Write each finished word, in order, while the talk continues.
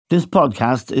This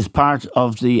podcast is part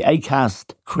of the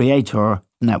Acast Creator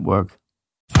Network.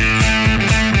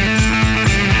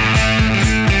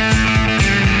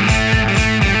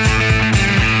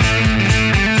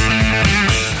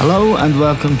 Hello and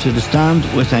welcome to The Stand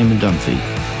with Eamon Dunphy.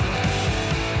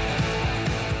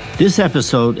 This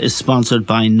episode is sponsored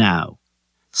by Now.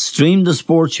 Stream the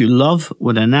sports you love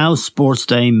with a Now Sports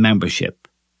Day membership.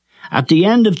 At the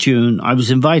end of June, I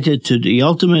was invited to the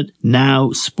ultimate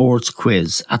Now Sports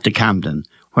Quiz at the Camden,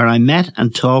 where I met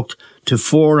and talked to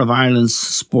 4 of Ireland's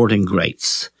sporting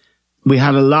greats. We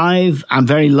had a live and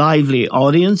very lively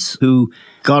audience who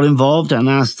got involved and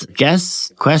asked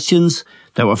guests questions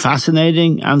that were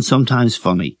fascinating and sometimes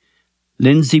funny.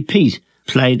 Lindsay Peat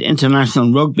played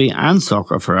international rugby and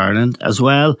soccer for Ireland, as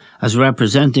well as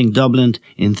representing Dublin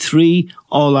in 3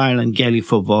 All-Ireland Gaelic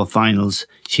football finals.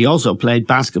 She also played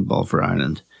basketball for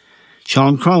Ireland.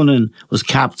 Sean Cronin was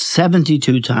capped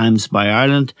 72 times by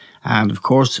Ireland and, of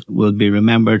course, will be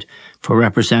remembered for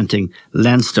representing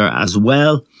Leinster as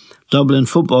well. Dublin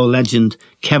football legend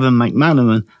Kevin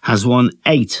McManaman has won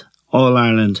 8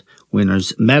 All-Ireland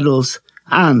winners' medals,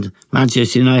 and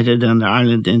Manchester United and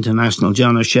Ireland international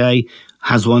John O'Shea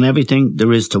has won everything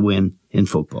there is to win in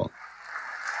football.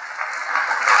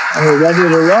 Are we ready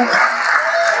to rock?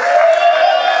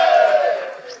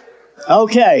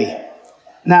 Okay.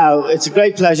 Now, it's a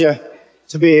great pleasure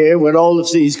to be here with all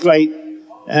of these great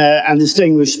and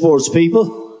distinguished sports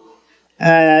people.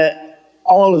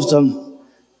 All of them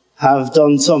have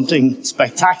done something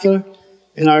spectacular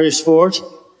in Irish sport.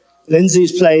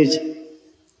 Lindsay's played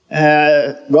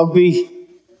rugby,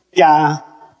 GAA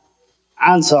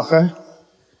and soccer.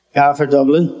 GAA for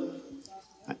Dublin.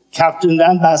 Captain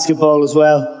and basketball as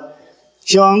well.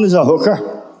 Sean is a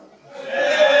hooker.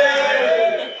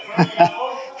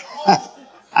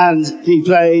 And he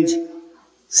played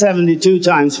 72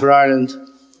 times for Ireland.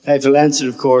 Played for Leinster,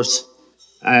 of course.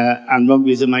 And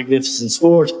rugby is a magnificent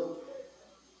sport.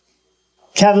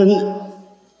 Kevin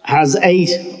has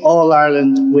 8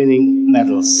 All-Ireland winning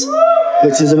medals,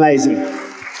 which is amazing.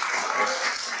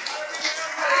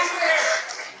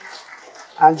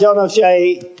 And John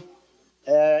O'Shea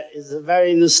is a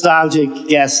very nostalgic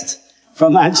guest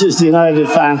from Manchester United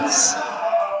fans.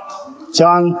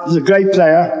 John is a great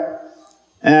player.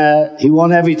 He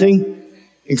won everything,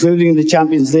 including the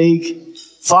Champions League,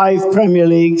 5 Premier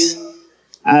Leagues,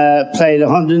 played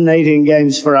 118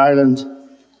 games for Ireland,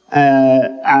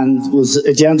 and was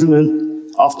a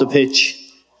gentleman off the pitch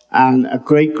and a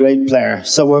great, great player.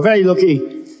 So we're very lucky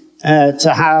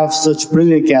to have such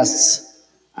brilliant guests,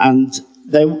 and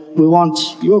we want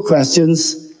your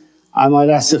questions. I might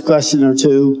ask a question or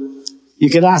two. You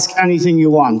can ask anything you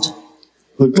want,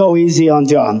 but go easy on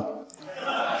John.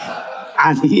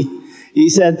 And he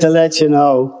said to let you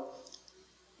know,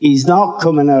 he's not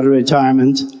coming out of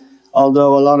retirement,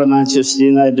 although a lot of Manchester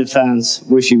United fans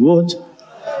wish he would.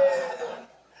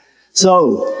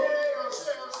 So,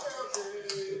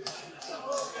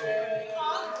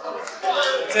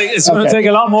 it's going to take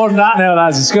a lot more than that now,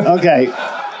 lads. Okay.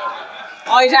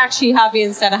 I'd actually have you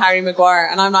instead of Harry Maguire,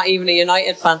 and I'm not even a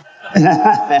United fan.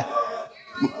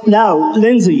 Now,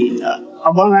 Lindsay, I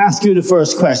want to ask you the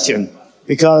first question,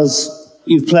 because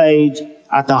you've played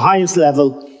at the highest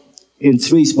level in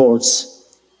 3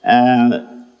 sports, and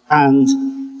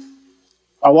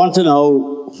I want to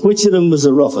know which of them was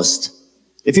the roughest.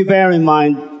 If you bear in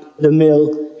mind the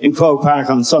mill in Croke Park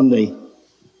on Sunday.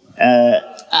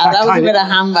 That was a bit of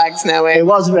handbags now. It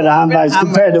was a bit of handbags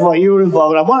compared to what you were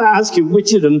involved in. I want to ask you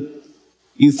which of them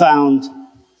you found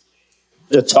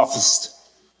the toughest.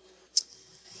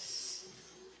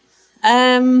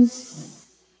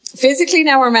 Physically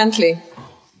now or mentally?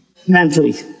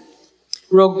 Mentally.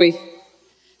 Rugby.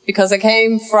 Because I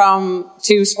came from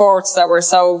 2 sports that were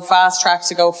so fast-tracked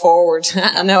to go forward,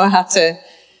 and now I had to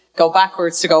go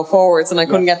backwards to go forwards, and I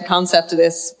couldn't get the concept of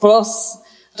this. Plus,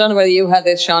 I don't know whether you had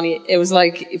this, Shawnee. It was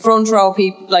like front row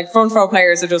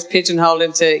players are just pigeonholed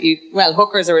into,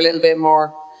 hookers are a little bit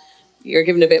more, you're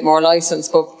given a bit more license,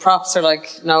 but props are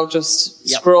like, no, just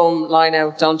scrum, line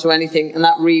out, don't do anything. And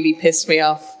that really pissed me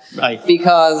off. Right.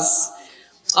 Because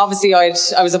obviously I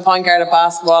was a point guard at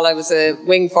basketball, I was a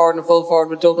wing forward and a full forward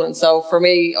with Dublin. So for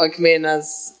me, I come in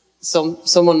as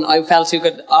someone I felt who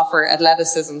could offer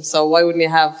athleticism. So why wouldn't you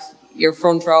have your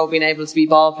front row being able to be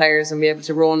ball players and be able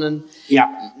to run? And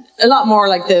a lot more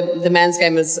like the men's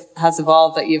game has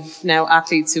evolved, that you've now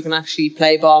athletes who can actually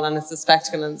play ball, and it's a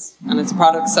spectacle and it's a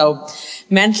product. So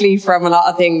mentally, from a lot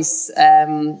of things,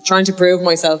 trying to prove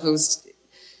myself,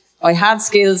 I had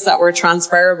skills that were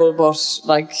transferable, but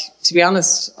like, to be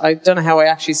honest, I don't know how I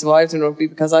actually survived in rugby,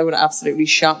 because I would have absolutely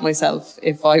shot myself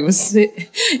if I was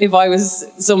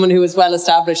someone who was well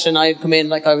established and I had come in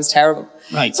like I was terrible.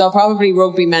 Right. So probably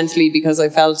rugby mentally, because I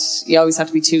felt you always had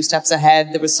to be 2 steps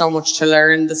ahead. There was so much to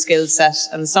learn, the skill set,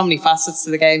 and so many facets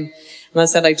to the game. And I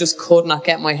said I just could not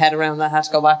get my head around that. I had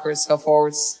to go backwards, go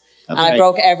forwards. Okay. And I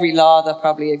broke every law that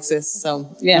probably exists.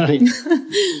 So, yeah. Right.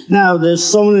 Now, there's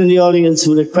someone in the audience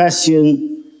with a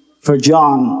question for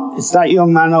John. It's that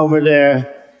young man over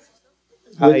there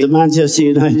with the Manchester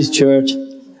United shirt,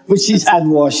 which he's had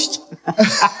washed.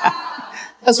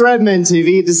 That's Redmen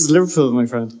TV. This is Liverpool, my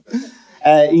friend.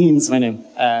 Ian's my name.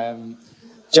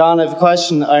 John, I have a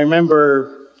question. I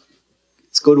remember,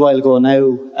 it's a good while ago now,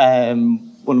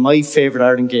 one of my favourite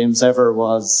Ireland games ever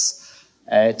was,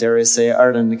 dare I say,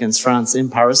 Ireland against France in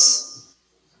Paris.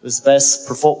 It was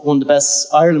one of the best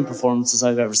Ireland performances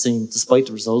I've ever seen, despite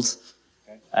the result.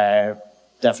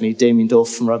 Definitely Damien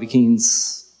Duff and Robbie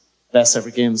Keane's best ever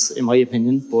games, in my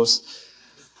opinion. But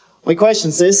my question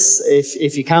is this,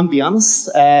 if you can be honest,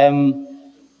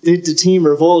 did the team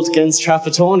revolt against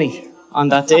Trapattoni on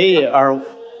that day, or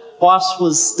what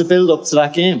was the build-up to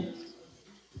that game?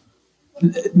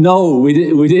 No, we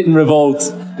didn't revolt.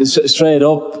 Straight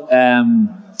up.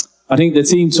 I think the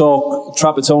team talk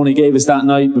Trapattoni gave us that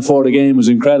night before the game was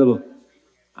incredible.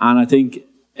 And I think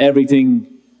everything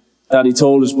that he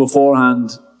told us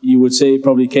beforehand, you would say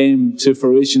probably came to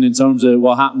fruition in terms of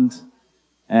what happened.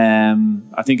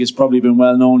 I think it's probably been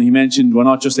well known. He mentioned we're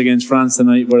not just against France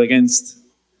tonight, we're against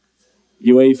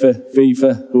UEFA,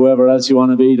 FIFA, whoever else you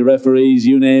want to be, the referees,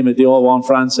 you name it, they all want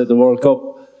France at the World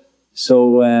Cup.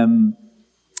 So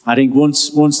I think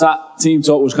once that team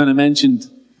talk was kind of mentioned,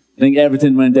 I think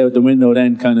everything went out the window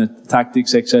then, kind of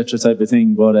tactics, etc. type of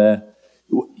thing. But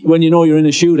when you know you're in a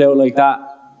shootout like that,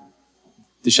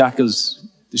 the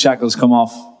shackles come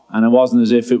off. And it wasn't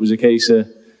as if it was a case of,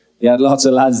 you had lots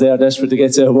of lads there desperate to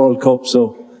get to a World Cup.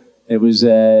 So it was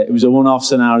a one-off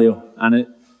scenario. And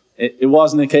it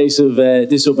wasn't a case of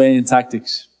disobeying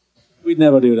tactics. We'd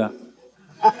never do that.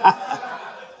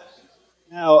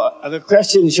 Now, I have a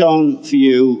question, Sean, for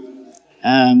you.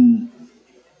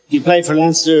 You play for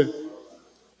Leinster,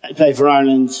 you play for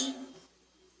Ireland,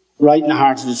 right in the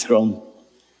heart of the scrum.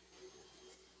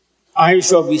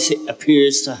 Irish rugby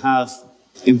appears to have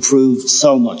improved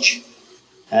so much.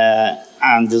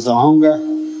 And there's a hunger.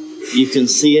 You can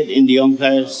see it in the young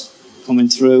players coming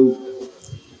through.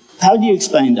 How do you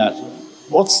explain that?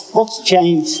 What's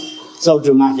changed so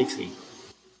dramatically?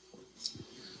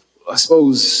 I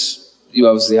suppose you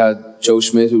obviously had Joe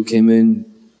Schmidt, who came in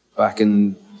back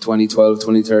in 2012,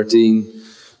 2013,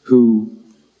 who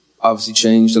obviously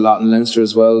changed a lot in Leinster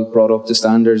as well, brought up the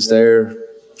standards there,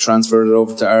 transferred it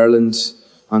over to Ireland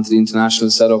onto the international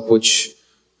setup, which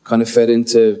kind of fed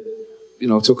into,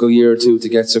 took a year or two to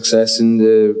get success in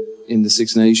the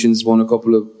Six Nations, won a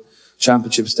couple of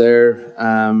championships there.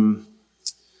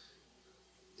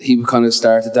 He kind of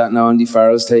started that. Now Andy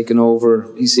Farrell's taken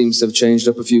over. He seems to have changed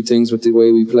up a few things with the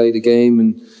way we play the game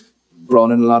and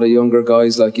brought in a lot of younger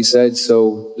guys, like you said.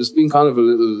 So there's been kind of a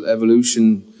little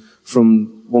evolution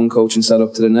from one coaching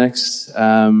setup to the next.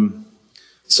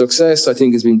 Success, I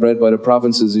think, has been bred by the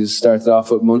provinces. You started off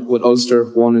with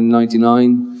Ulster, won in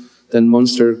 99. Then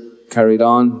Munster carried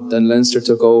on. Then Leinster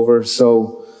took over.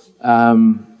 So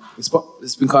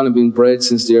it's been kind of been bred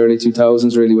since the early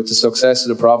 2000s, really, with the success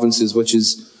of the provinces, which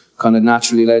is kind of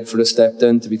naturally led for the step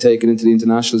then to be taken into the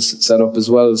international setup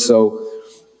as well. So,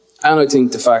 and I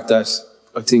think the fact that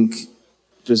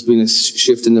there's been a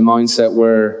shift in the mindset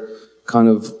where kind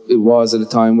of it was at a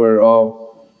time where,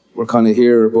 we're kind of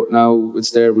here, but now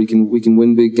it's there. We can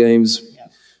win big games.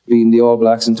 Beating the All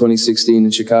Blacks in 2016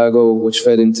 in Chicago, which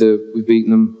fed into we've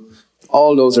beaten them.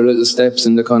 All those are little steps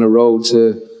in the kind of road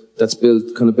to that's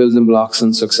built kind of building blocks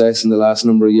and success in the last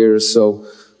number of years. So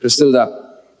there's still that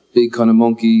big kind of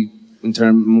monkey on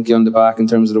the back in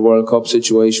terms of the World Cup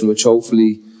situation, which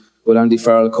hopefully with Andy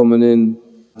Farrell coming in,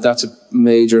 that's a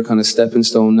major kind of stepping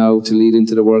stone now to lead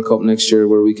into the World Cup next year,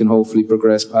 where we can hopefully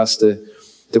progress past the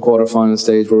quarter-final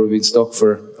stage where we've been stuck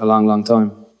for a long, long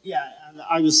time. Yeah, and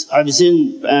I was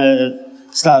in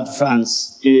Stade de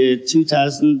France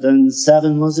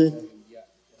 2007, was it? Yeah.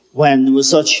 When there was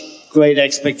such great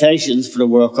expectations for the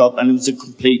World Cup, and it was a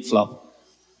complete flop.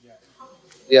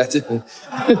 Yeah, couldn't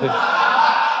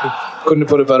have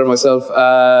put it better myself.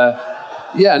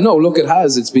 It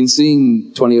has. It's been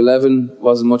seen. 2011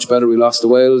 wasn't much better. We lost to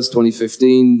Wales.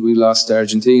 2015 we lost to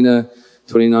Argentina.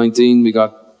 2019 we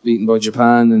got beaten by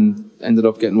Japan and ended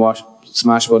up getting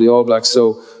smashed by the All Blacks.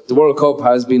 So the World Cup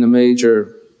has been a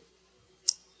major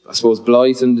I suppose,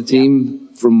 blight in the team.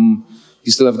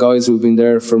 You still have guys who've been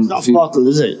there from... It's not bottle,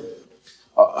 is it?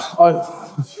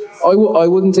 I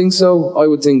wouldn't think so. I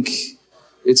would think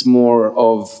it's more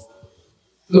of...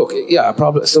 Look, yeah,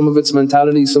 probably some of it's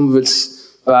mentality, some of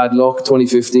it's bad luck,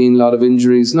 2015, a lot of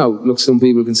injuries. No, look, some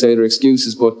people can say they're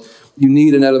excuses, but you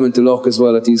need an element of luck as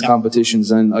well at these competitions,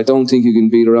 and I don't think you can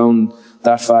beat around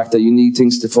that fact that you need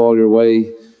things to fall your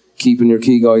way, keeping your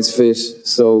key guys fit.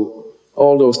 So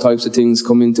all those types of things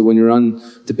come into when you're on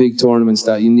the big tournaments,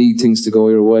 that you need things to go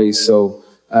your way. So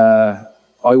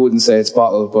I wouldn't say it's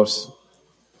bottled, but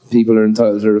people are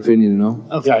entitled to their opinion, you know.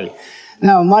 Okay.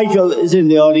 Now, Michael is in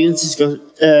the audience. He's got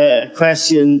a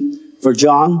question for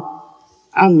John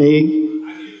and me.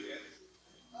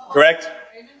 Correct.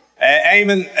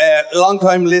 Eamon,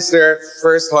 long-time listener,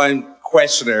 first-time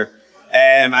questioner,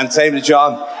 and same to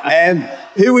John.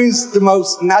 Who is the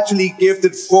most naturally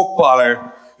gifted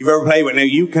footballer you've ever played with? Now,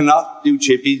 you cannot do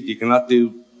Chippy, you cannot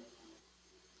do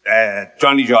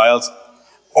Johnny Giles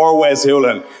or Wes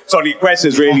Houlihan. So the question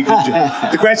is really,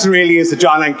 to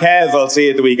John and Kev. I'll see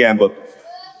you at the weekend, but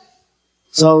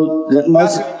so the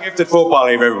most naturally gifted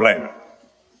footballer you've ever played with?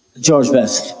 George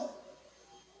Best.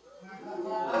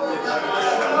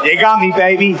 You got me,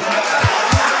 baby.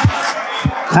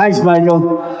 Thanks, Michael.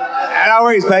 No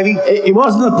worries, baby. It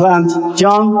wasn't a plant.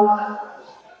 John?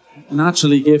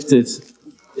 Naturally gifted.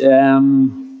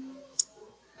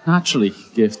 Naturally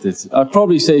gifted. I'd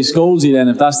probably say Scholesy then,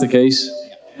 if that's the case.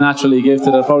 Naturally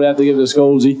gifted, I'd probably have to give it to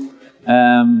Scholesy.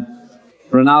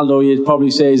 Ronaldo, you'd probably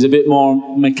say, is a bit more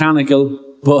mechanical,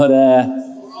 but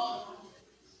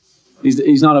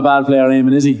he's not a bad player,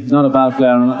 Eamon, is he? He's not a bad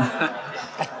player.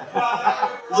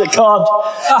 He's a cod.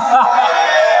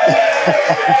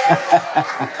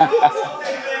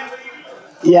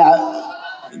 Yeah,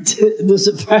 there's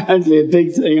apparently a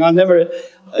big thing.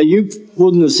 You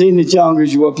wouldn't have seen it, John,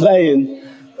 because you were playing,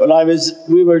 but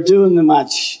we were doing the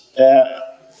match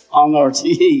on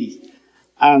RTE,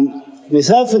 and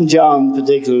myself and John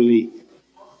particularly,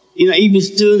 he was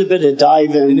doing a bit of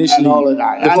diving initially, and all of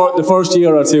that. The first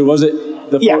year or two, was it?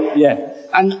 Yeah.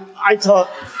 And I thought,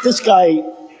 this guy,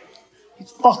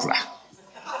 he's a butler.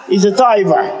 He's a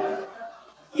diver.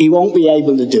 He won't be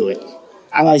able to do it.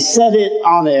 And I said it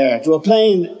on air. They were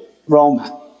playing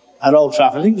Roma at Old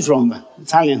Trafford. I think it was Roma,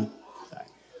 Italian.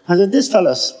 I said, this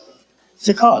fella's, he's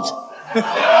a cod.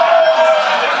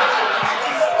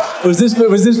 Was this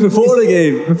before the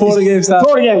game? Before the game started?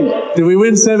 Before the game. Did we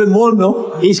win 7-1,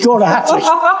 no? He scored a hat-trick.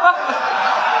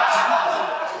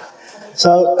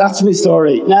 So that's my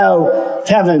story. Now,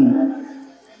 Kevin,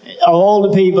 of all the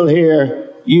people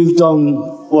here, you've done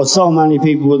what so many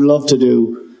people would love to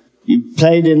do. You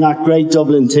played in that great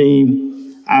Dublin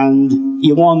team and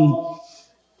you won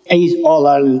 8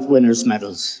 All-Ireland winners'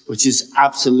 medals, which is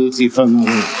absolutely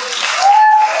phenomenal.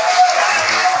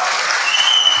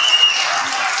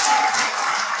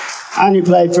 And you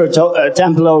played for a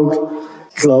Temple Oak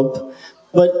club.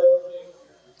 But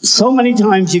so many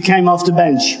times you came off the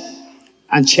bench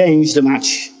and changed the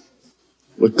match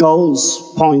with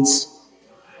goals, points.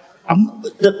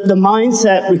 The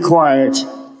mindset required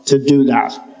to do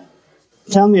that.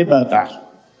 Tell me about that.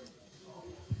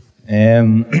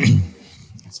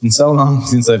 It's been so long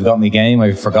since I've got my game,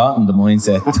 I've forgotten the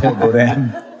mindset. But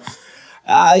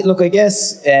look, I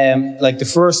guess like the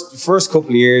first couple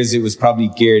of years, it was probably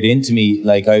geared into me.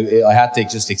 Like I had to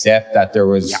just accept that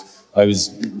I was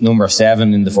number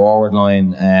 7 in the forward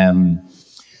line.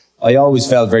 I always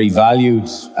felt very valued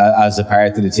as a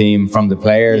part of the team from the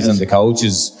players and the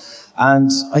coaches.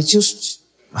 And I just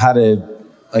had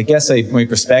my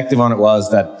perspective on it was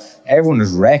that everyone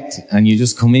is wrecked and you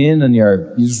just come in and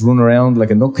you just run around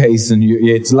like a nutcase and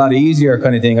it's a lot easier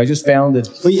kind of thing. I just found it.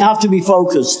 But you have to be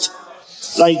focused,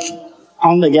 like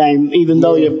on the game, even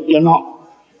though you're not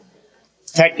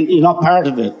part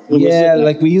of it. Yeah,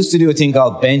 like we used to do a thing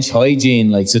called bench hygiene,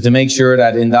 like so to make sure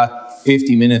that in that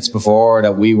 50 minutes before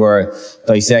that we were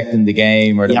dissecting the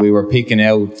game or that we were picking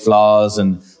out flaws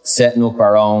and setting up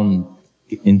our own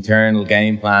internal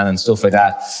game plan and stuff like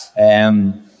that.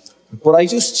 But I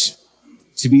just,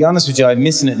 to be honest with you, I'm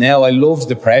missing it now. I loved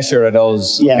the pressure of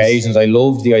those occasions. I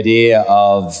loved the idea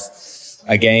of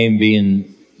a game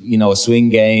being, a swing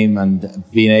game and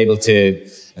being able to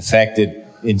affect it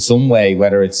in some way,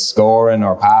 whether it's scoring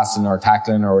or passing or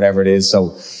tackling or whatever it is.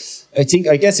 So I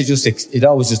guess it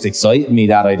always just excited me,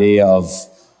 that idea of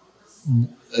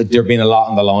there being a lot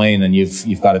on the line and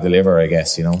you've got to deliver, I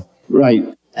guess, Right.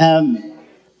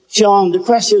 John, the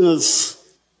question of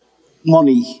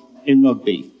money in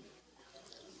rugby.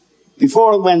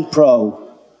 Before it went pro,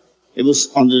 it was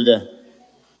under the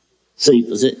seat,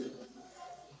 was it?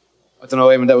 I don't know,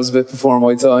 Eamon, that was a bit before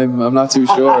my time. I'm not too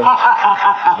sure.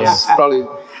 Yes, probably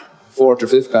 4th or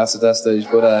 5th class at that stage,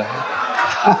 but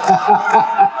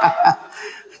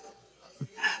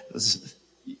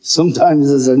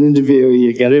sometimes as an interviewer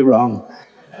you get it wrong.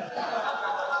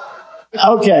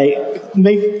 Okay,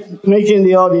 Mick in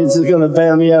the audience is going to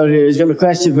bail me out here. He's got a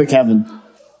question for Kevin.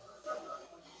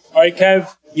 All right,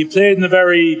 Kev, you played in a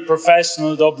very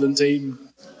professional Dublin team.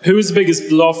 Who was the biggest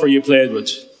bluffer you played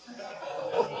with?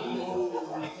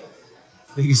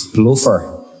 Biggest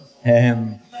bluffer?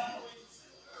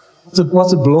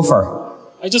 What's a bluffer?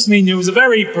 I just mean it was a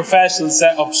very professional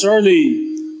setup.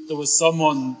 Surely there was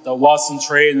someone that wasn't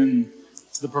training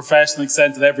to the professional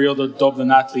extent that every other Dublin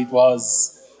athlete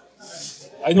was.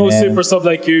 I know a super sub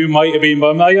like you might have been,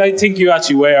 but I think you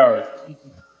actually were.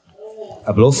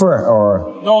 A bluffer,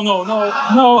 or? No.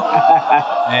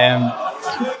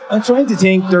 I'm trying to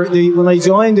think. When I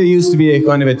joined, there used to be a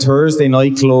kind of a Thursday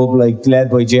night club, like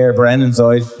led by Ger Brennan. So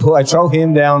I throw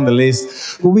him down the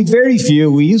list. But we'd very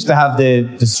few. We used to have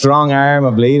the strong arm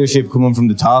of leadership coming from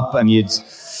the top, and you'd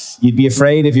be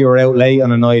afraid if you were out late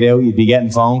on a night out, you'd be getting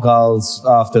phone calls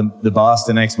off the boss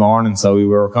the next morning. So we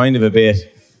were kind of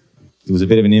there was a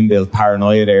bit of an inbuilt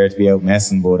paranoia there to be out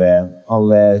messing, but I'll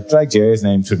drag Jerry's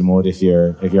name through the mud if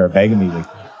you're begging me. Can't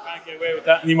get away with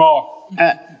that anymore.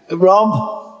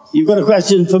 Rob, you've got a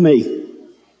question for me.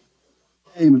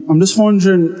 Eamon, I'm just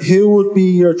wondering, who would be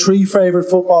your 3 favourite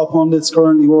football pundits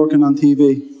currently working on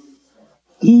TV?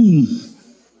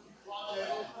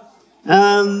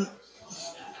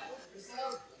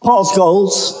 Paul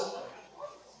Scholes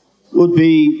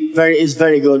is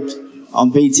very good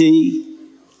on BT.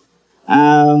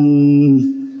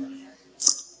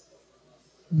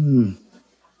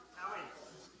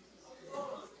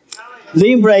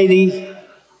 Liam Brady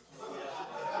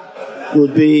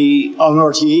would be on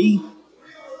RTE.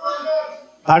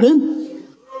 Pardon?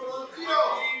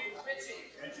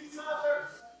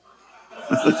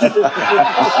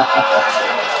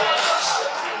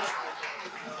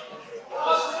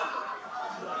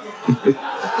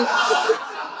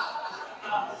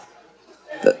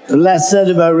 The less said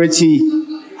about Richie,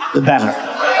 the better.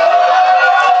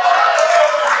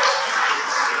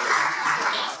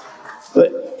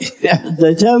 But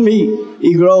they tell me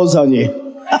he grows on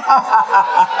you.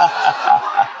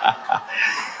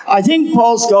 I think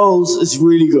Paul Scholes is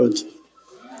really good.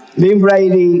 Liam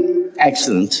Brady,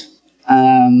 excellent.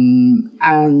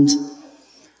 And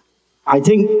I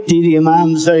think Didi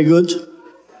Imam is very good.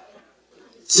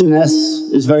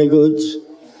 Souness is very good.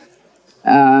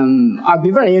 I'd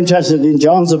be very interested in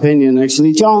John's opinion,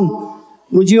 actually. John,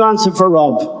 would you answer for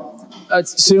Rob?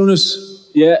 Souness,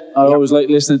 yeah. I always like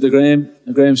listening to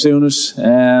Graham Souness.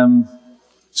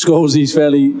 Scholes, he's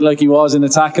fairly, like he was in the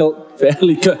tackle,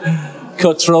 fairly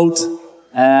cutthroat.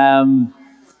 And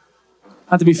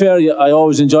to be fair, I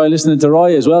always enjoy listening to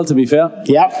Roy as well, to be fair.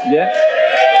 Yeah,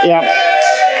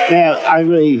 I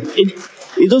agree.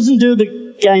 He doesn't do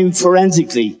the game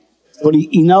forensically, but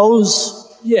he knows...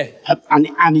 Yeah,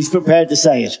 and he's prepared to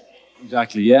say it.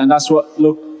 Exactly. Yeah, and that's what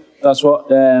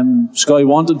Sky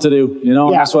wanted to do. You know,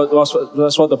 yeah. That's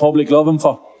what the public love him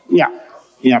for. Yeah.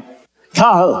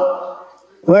 Carl,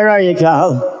 where are you,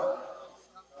 Carl?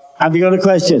 Have you got a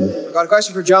question? I've got a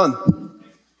question for John.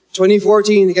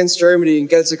 2014 against Germany in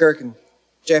Gelsenkirchen.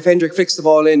 Jeff Hendrick flicks the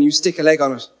ball in. You stick a leg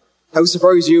on it. How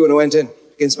surprised were you when it went in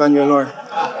against Manuel Neuer?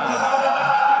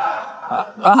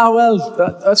 Well,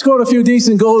 I scored a few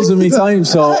decent goals in my time,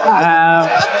 so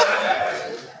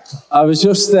I was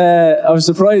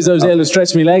surprised I was able to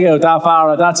stretch my leg out that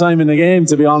far at that time in the game,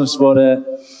 to be honest. But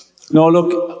no,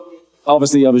 look,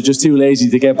 obviously I was just too lazy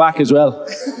to get back as well,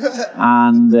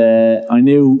 and I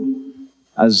knew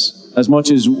as much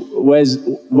as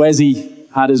Wesy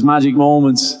had his magic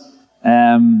moments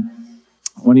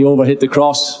when he overhit the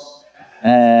cross.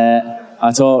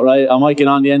 I thought, right, I might get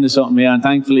on the end of something here, and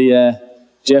thankfully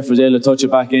Jeff was able to touch it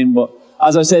back in. But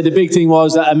as I said, the big thing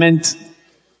was that it meant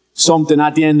something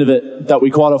at the end of it, that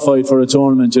we qualified for a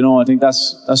tournament. You know, I think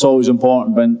that's always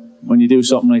important when you do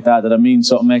something like that it means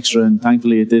something extra, and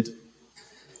thankfully it did.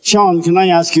 Sean, can I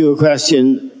ask you a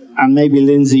question? And maybe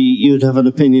Lindsay, you'd have an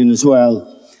opinion as well.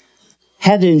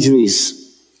 Head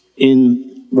injuries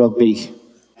in rugby,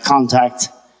 contact,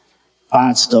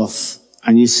 bad stuff.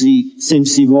 And you seem to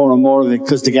see more and more of it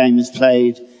because the game is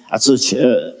played at such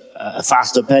a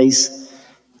faster pace.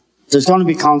 There's going to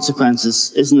be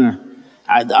consequences, isn't there?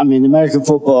 I mean, American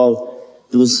football,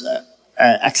 there was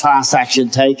a class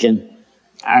action taken,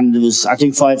 and there was, I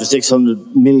think, $500 or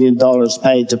 $600 million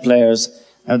paid to players.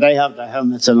 Now, they have the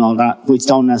helmets and all that, which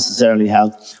don't necessarily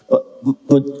help.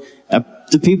 But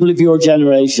the people of your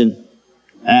generation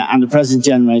and the present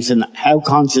generation, how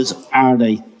conscious are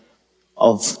they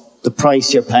of the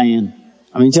price you're paying?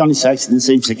 I mean, Johnny Sexton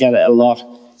seems to get it a lot,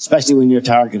 especially when you're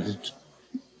targeted.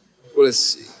 Well,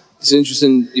 it's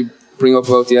interesting you bring up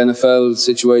about the NFL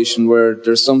situation where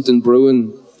there's something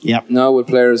brewing now with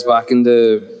players back in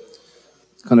the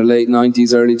kind of late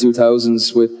 90s, early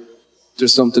 2000s with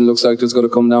there's something looks like there's going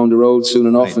to come down the road soon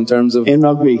enough in terms of... In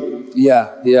rugby.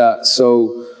 Yeah.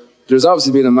 So there's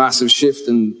obviously been a massive shift,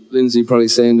 and Lindsay probably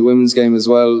saying the women's game as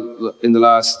well in the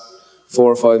last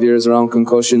 4 or 5 years around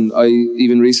concussion.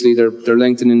 Even recently they're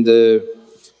lengthening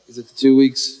is it the 2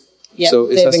 weeks? Yeah,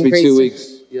 so it has to be 2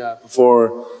 weeks. Yeah,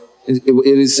 before...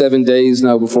 It is 7 days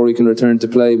now before he can return to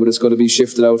play, but it's got to be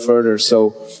shifted out further.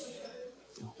 So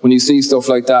when you see stuff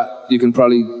like that, you can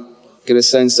probably get a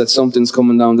sense that something's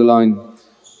coming down the line.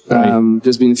 Right.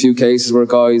 There's been a few cases where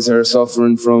guys are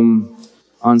suffering from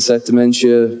onset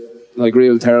dementia, like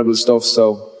real terrible stuff.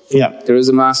 So there is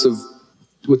a massive,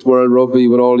 with World Rugby,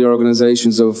 with all the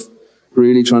organisations, of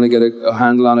really trying to get a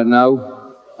handle on it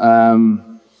now.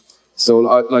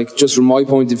 So just from my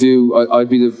point of view, I'd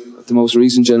be the most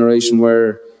recent generation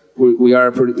where we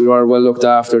are well looked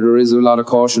after. There is a lot of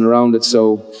caution around it.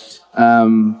 So,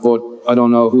 but I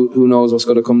don't know who knows what's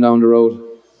going to come down the road.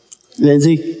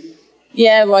 Lindsay?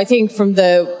 Yeah, well, I think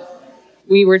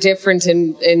we were different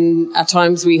in at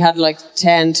times we had like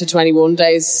 10 to 21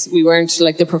 days. We weren't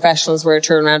like the professionals were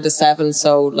turning around to 7.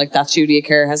 So like that duty of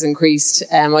care has increased.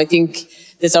 I think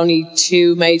there's only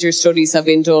 2 major studies have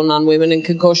been done on women in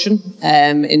concussion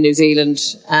in New Zealand,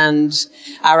 and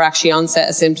our actually onset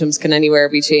of symptoms can anywhere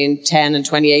between 10 and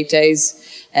 28 days.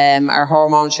 Our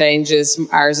hormone changes,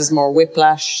 ours is more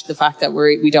whiplash. The fact that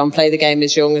we don't play the game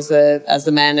as young as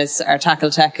the men, as our tackle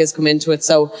tech has come into it.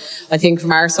 So I think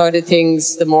from our side of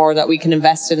things, the more that we can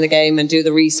invest in the game and do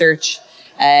the research,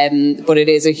 but it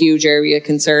is a huge area of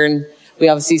concern. We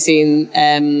obviously seen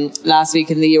last week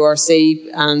in the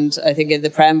URC, and I think in the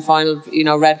Prem final,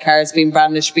 red cards being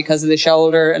brandished because of the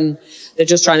shoulder, and they're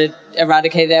just trying to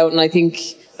eradicate it out. And I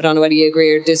don't know whether you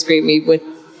agree or disagree with me with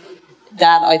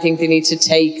that. I think they need to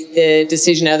take the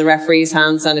decision out of the referee's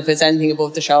hands, and if it's anything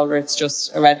above the shoulder, it's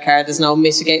just a red card. There's no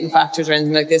mitigating factors or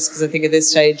anything like this, because I think at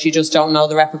this stage you just don't know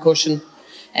the repercussion.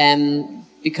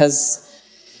 Because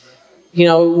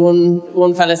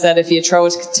one fella said if you throw a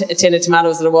tin of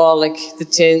tomatoes at a wall, like the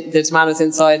tomatoes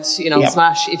inside,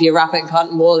 smash. If you wrap it in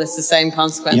cotton wool, it's the same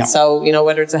consequence. Yeah. So,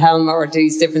 whether it's a helmet or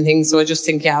these different things. So I just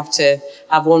think you have to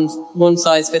have one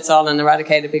size fits all and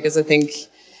eradicate it, because I think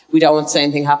we don't want the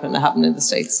same thing that happened in the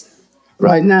States.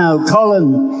 Right now,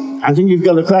 Colin, I think you've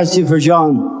got a question for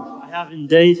John. I have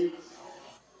indeed.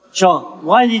 Sean,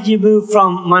 why did you move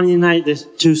from Man United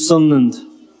to Sunderland?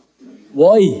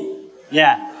 Why?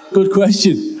 Yeah. Good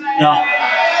question. No.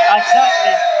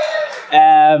 Exactly.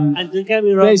 And don't get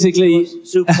me wrong, basically, it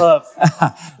was superb.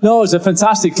 No, it's a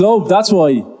fantastic club. That's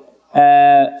why.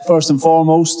 First and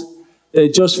foremost, they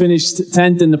just finished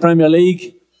 10th in the Premier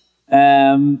League.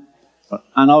 And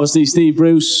obviously Steve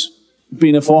Bruce,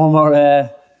 being a former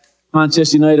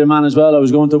Manchester United man as well, I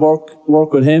was going to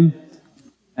work with him.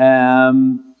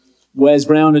 Wes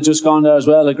Brown had just gone there as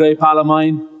well, a great pal of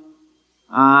mine.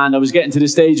 And I was getting to the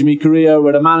stage in my career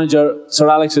where the manager, Sir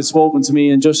Alex, had spoken to me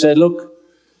and just said, look,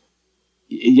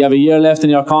 you have a year left in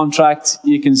your contract,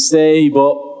 you can stay,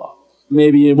 but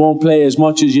maybe you won't play as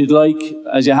much as you'd like,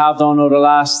 as you have done over the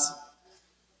last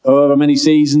however many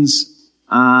seasons.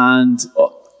 And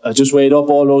I just weighed up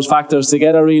all those factors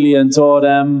together really and thought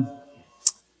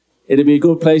it'd be a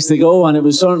good place to go, and it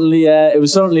was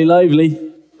certainly lively.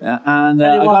 And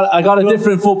I got a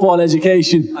different football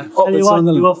education. I tell you what,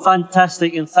 you were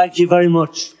fantastic, and thank you very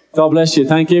much. God bless you.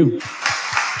 Thank you.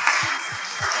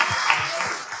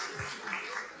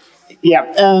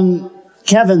 Yeah,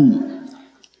 Kevin,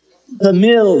 the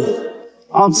mill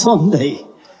on Sunday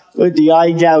with the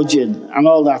eye gouging and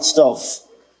all that stuff.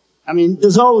 I mean,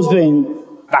 there's always been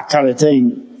that kind of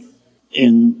thing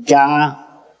in GA,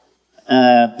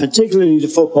 particularly the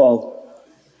football.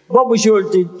 What was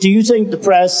do you think the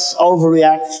press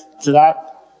overreact to that?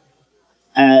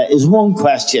 Is one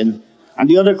question. And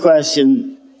the other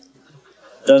question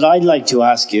that I'd like to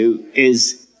ask you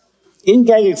is, in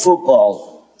Gaelic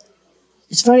football,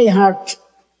 it's very hard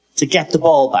to get the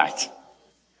ball back.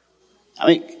 I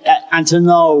mean, and to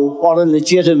know what a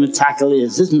legitimate tackle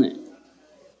is, isn't it?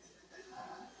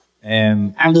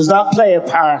 And does that play a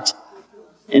part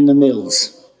in the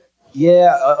mills?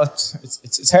 Yeah,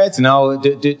 it's hard to know.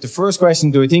 The first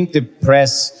question, do I think the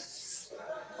press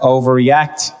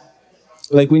overreact?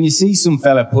 Like when you see some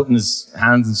fella putting his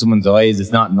hands in someone's eyes,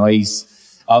 it's not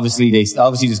nice. Obviously there's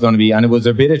going to be, and it was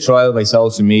a bit of trial by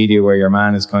social media where your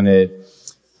man is kind of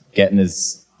getting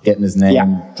his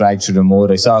name dragged through the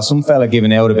mud. I saw some fella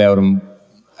giving out about him,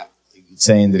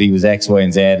 saying that he was X, Y,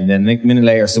 and Z, and then a minute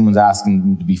later someone's asking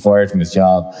him to be fired from his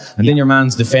job, and then your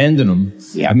man's defending him.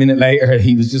 A minute later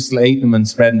he was just slating him and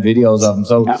spreading videos of him.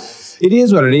 So it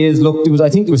is what it is. Look, I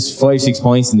think there was 5-6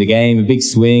 points in the game, a big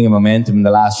swing of momentum in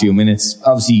the last few minutes.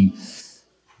 Obviously,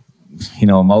 you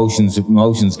know, emotions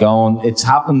going. It's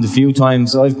happened a few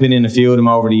times. I've been in a few of them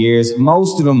over the years.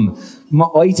 Most of them,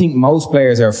 I think most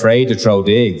players are afraid to throw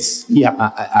digs.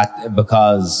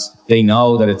 Because they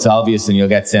know that it's obvious and you'll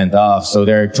get sent off. So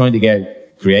they're trying to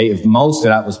get creative. Most of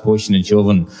that was pushing and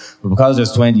shoving. But because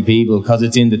there's 20 people, because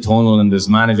it's in the tunnel and there's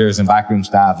managers and backroom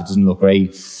staff, it doesn't look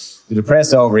great. Did the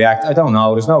press overreact? I don't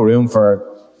know. There's no room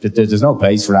there's no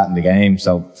place for that in the game.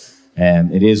 So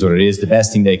it is what it is. The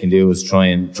best thing they can do is try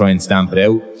and stamp it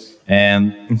out.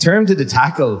 In terms of the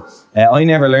tackle, I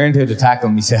never learned how to tackle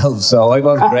myself, so I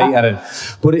wasn't great at it.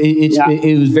 But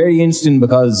it was very interesting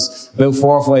because about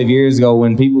 4 or 5 years ago,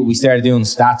 when we started doing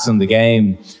stats on the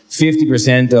game,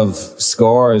 50% of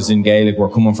scores in Gaelic were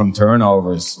coming from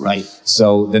turnovers. Right.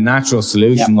 So the natural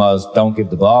solution was don't give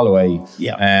the ball away.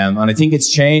 And I think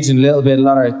it's changing a little bit. A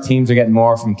lot of teams are getting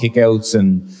more from kickouts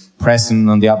and pressing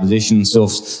on the opposition and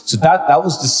stuff. So that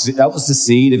was the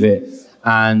seed of it.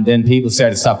 And then people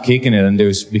started to stop kicking it, and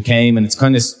it's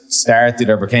kind of started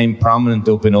or became prominent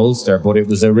up in Ulster, but it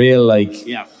was a real,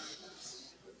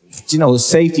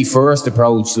 safety first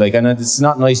approach. And it's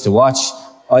not nice to watch.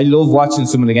 I love watching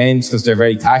some of the games because they're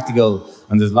very tactical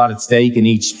and there's a lot at stake in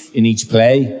each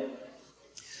play.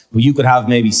 But you could have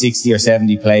maybe 60 or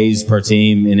 70 plays per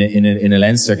team in a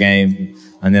Leinster game,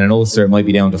 and then in Ulster it might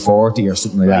be down to 40 or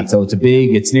something like that. So it's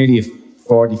nearly a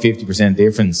 40-50%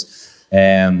 difference.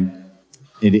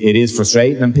 It is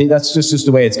frustrating, and that's just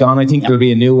the way it's gone. I think there'll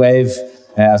be a new wave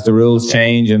as the rules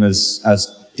change and as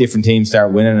different teams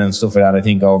start winning and stuff like that. I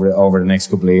think over the next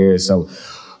couple of years. So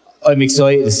I'm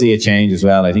excited to see a change as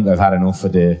well. I think I've had enough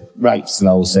of the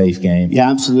slow, safe game. Yeah,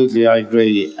 absolutely. I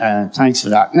agree. Thanks for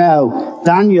that. Now,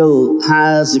 Daniel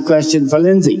has a question for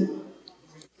Lindsay.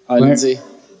 Hi, Lindsay.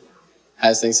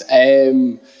 How's things?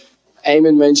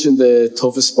 Eamon mentioned the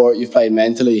toughest sport you've played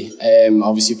mentally.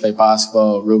 Obviously, you played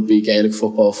basketball, rugby, Gaelic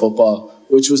football.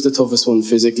 Which was the toughest one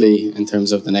physically in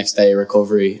terms of the next day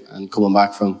recovery and coming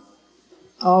back from?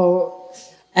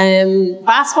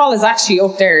 Basketball is actually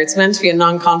up there. It's meant to be a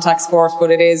non-contact sport,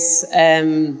 but it is.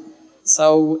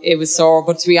 So it was sore.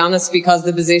 But to be honest, because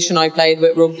the position I played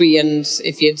with rugby, and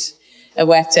if you'd a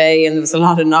wet day and there was a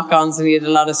lot of knock-ons and we had a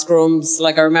lot of scrums,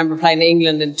 like I remember playing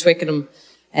England in Twickenham.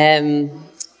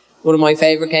 One of my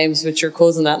favourite games with your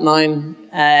cousin at 9.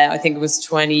 I think it was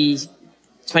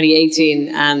 2018,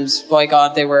 and by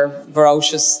God, they were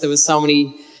ferocious. There was so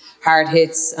many hard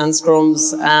hits and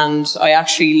scrums, and I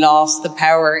actually lost the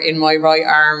power in my right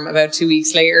arm about 2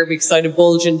 weeks later because I had a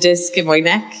bulging disc in my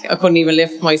neck. I couldn't even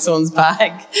lift my son's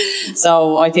bag.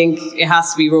 So I think it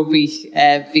has to be rugby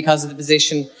because of the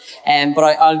position. But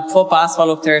I'll put basketball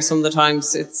up there some of the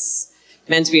times. It's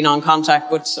meant to be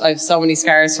non-contact, but I have so many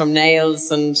scars from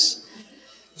nails, and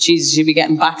Jesus, you'd be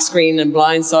getting back screened and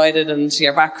blindsided and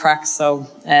your back cracked. So,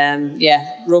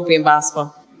 rugby and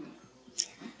basketball.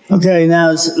 Okay,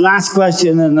 now last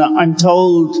question, and I'm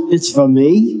told it's for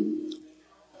me.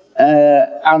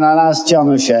 And I'll ask John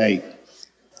O'Shea.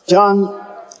 John,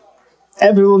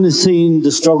 everyone has seen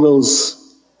the struggles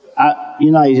at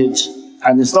United,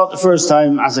 and it's not the first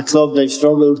time as a club they've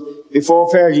struggled. Before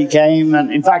Fergie came,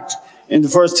 and in fact, in the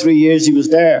first 3 years he was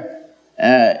there,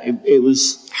 it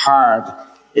was hard.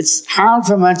 It's hard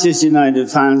for Manchester United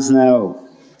fans now.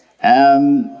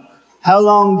 How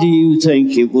long do you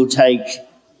think it will take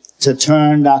to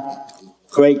turn that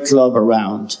great club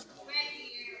around?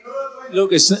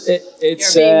 Look, I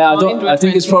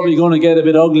think it's probably going to get a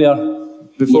bit uglier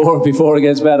before it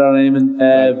gets better,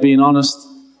 Eamon, being honest.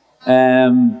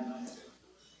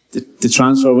 The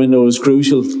transfer window is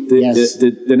crucial.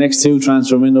 The next 2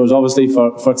 transfer windows, obviously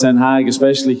for Ten Hag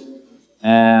especially.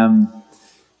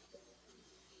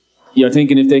 You're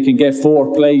thinking if they can get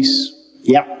 4th place,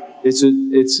 it's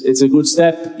a good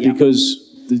step because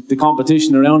the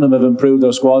competition around them have improved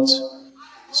their squads.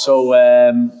 So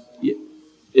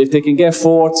if they can get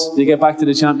 4th, they get back to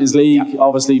the Champions League.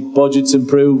 Obviously, budgets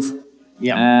improve.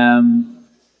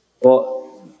 But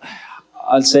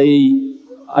I'll say,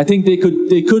 I think they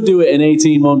could do it in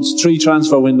 18 months. 3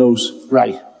 transfer windows.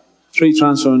 Right. 3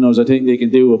 transfer windows. I think they can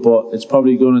do it, but it's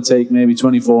probably going to take maybe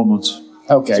 24 months.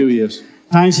 Okay. 2 years.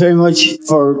 Thanks very much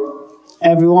for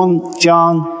everyone,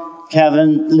 John,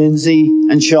 Kevin, Lindsay,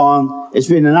 and Sean. It's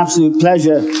been an absolute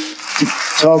pleasure to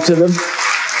talk to them.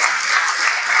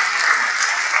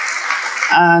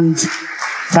 And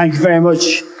Thank you very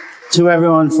much to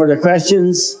everyone for the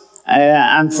questions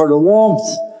and for the warmth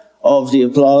of the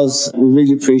applause. We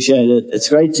really appreciate it. It's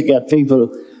great to get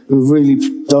people who've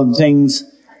really done things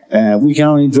we can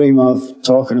only dream of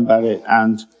talking about it.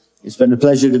 And it's been a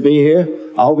pleasure to be here.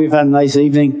 I hope you've had a nice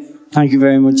evening. Thank you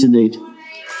very much indeed.